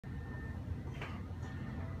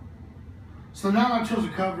So now I chose a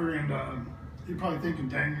cover, and you're probably thinking,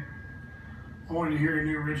 dang it, I wanted to hear a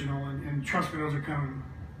new original, and trust me, those are coming.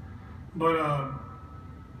 But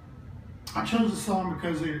I chose this song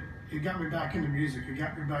because it got me back into music. It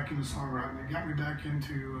got me back into songwriting. It got me back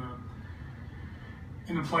into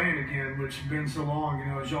playing again, which had been so long. You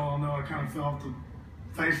know, as y'all know, I kind of fell off the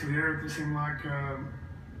face of the earth. It seemed like I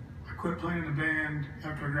quit playing in the band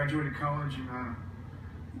after I graduated college, and I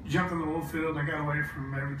jumped in the oil field, and I got away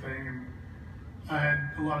from everything, and I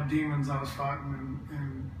had a lot of demons I was fighting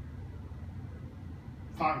and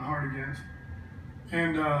fighting hard against.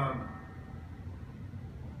 And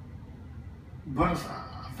but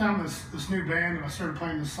I found this new band, and I started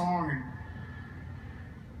playing this song, and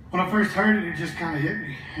when I first heard it, it just kind of hit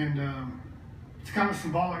me. And it's kind of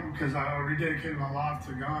symbolic because I rededicated my life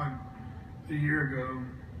to God a year ago.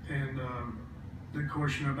 And of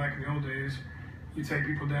course, you know, back in the old days, you take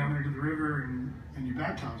people down there to the river and you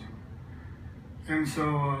baptize them. And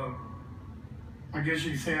so I guess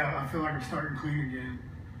you could say I feel like I'm starting clean again.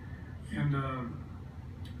 And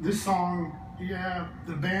this song, yeah,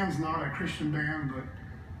 the band's not a Christian band, but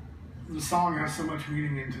the song has so much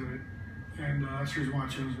meaning into it. And that's the reason why I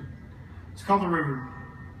chose it. It's called The River.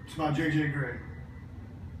 It's by J.J. Gray.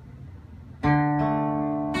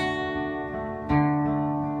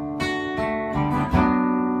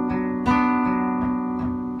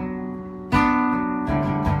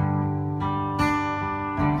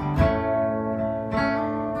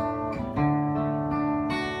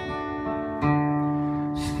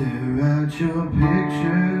 Stare at your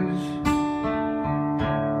pictures,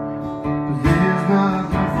 but there's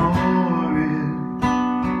nothing for it.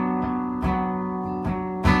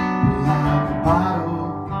 Pull out the bottle,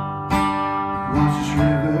 watch this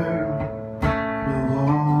river flow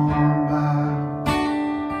on by.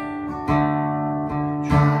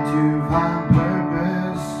 Try to find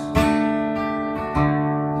purpose,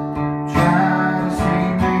 try to see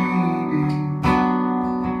meaning,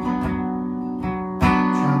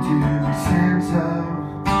 try to make sense of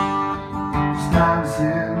this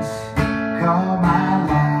nonsense called my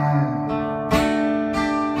life.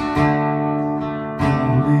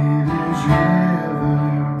 Only this river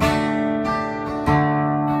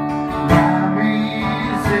got me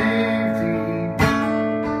safety.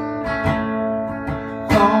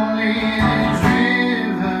 Only this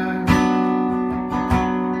river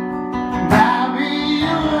got me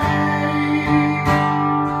away.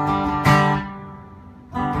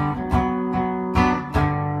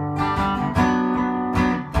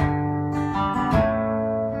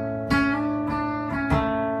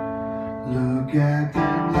 Look at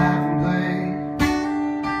them laugh and play.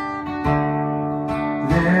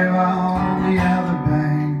 They're on the other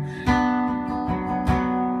banks,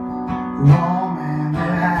 warming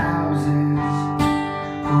their houses.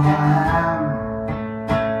 Oh, I'm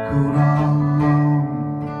cold all alone.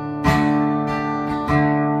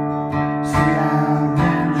 See, I've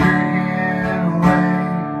been drinking away,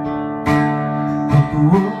 but the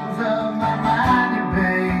wolves of my mind at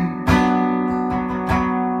bay.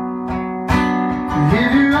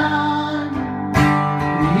 If you run,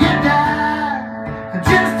 you die. I'm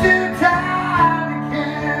just too tired to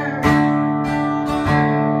care.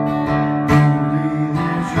 Only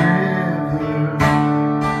this river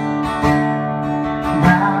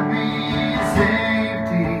might be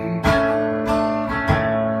safety.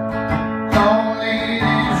 Only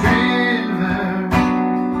this river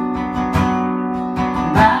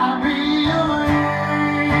might be away.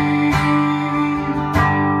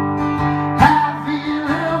 I feel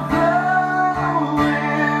her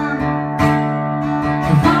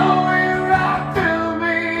flowing right through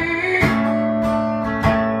me.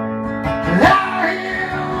 I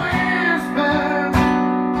hear whispers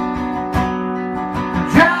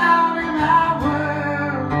drowning my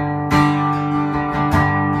world.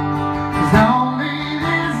 There's only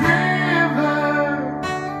this river,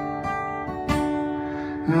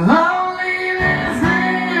 only this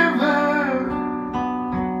river,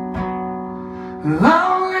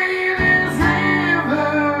 only this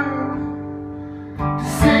river to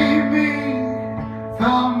save me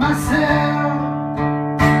from myself.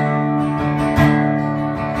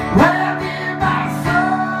 Where did my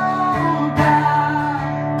soul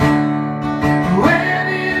die? Where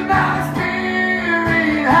did my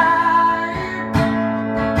spirit hide?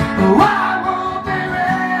 Why won't they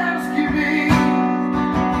rescue me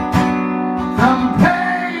from the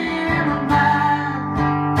pain of mine?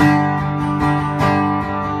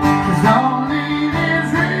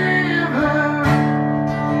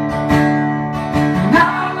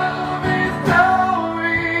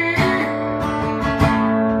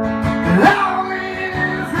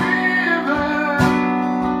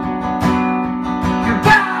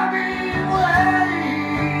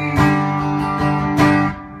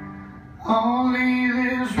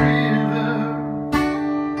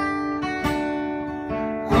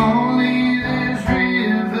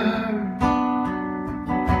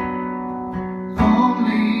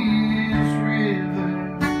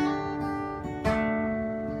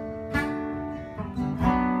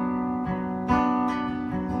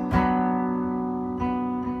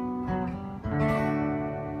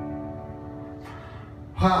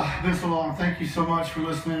 It's been so long. Thank you so much for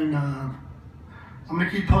listening. I'm going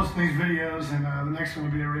to keep posting these videos, and the next one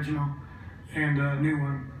will be original and a new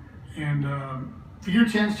one. And if you get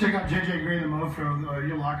a chance, check out JJ Gray and the Mofro.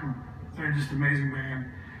 You'll like them. They're just an amazing band.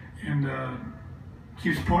 And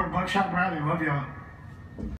keep supporting Buckshot Bradley. Love y'all.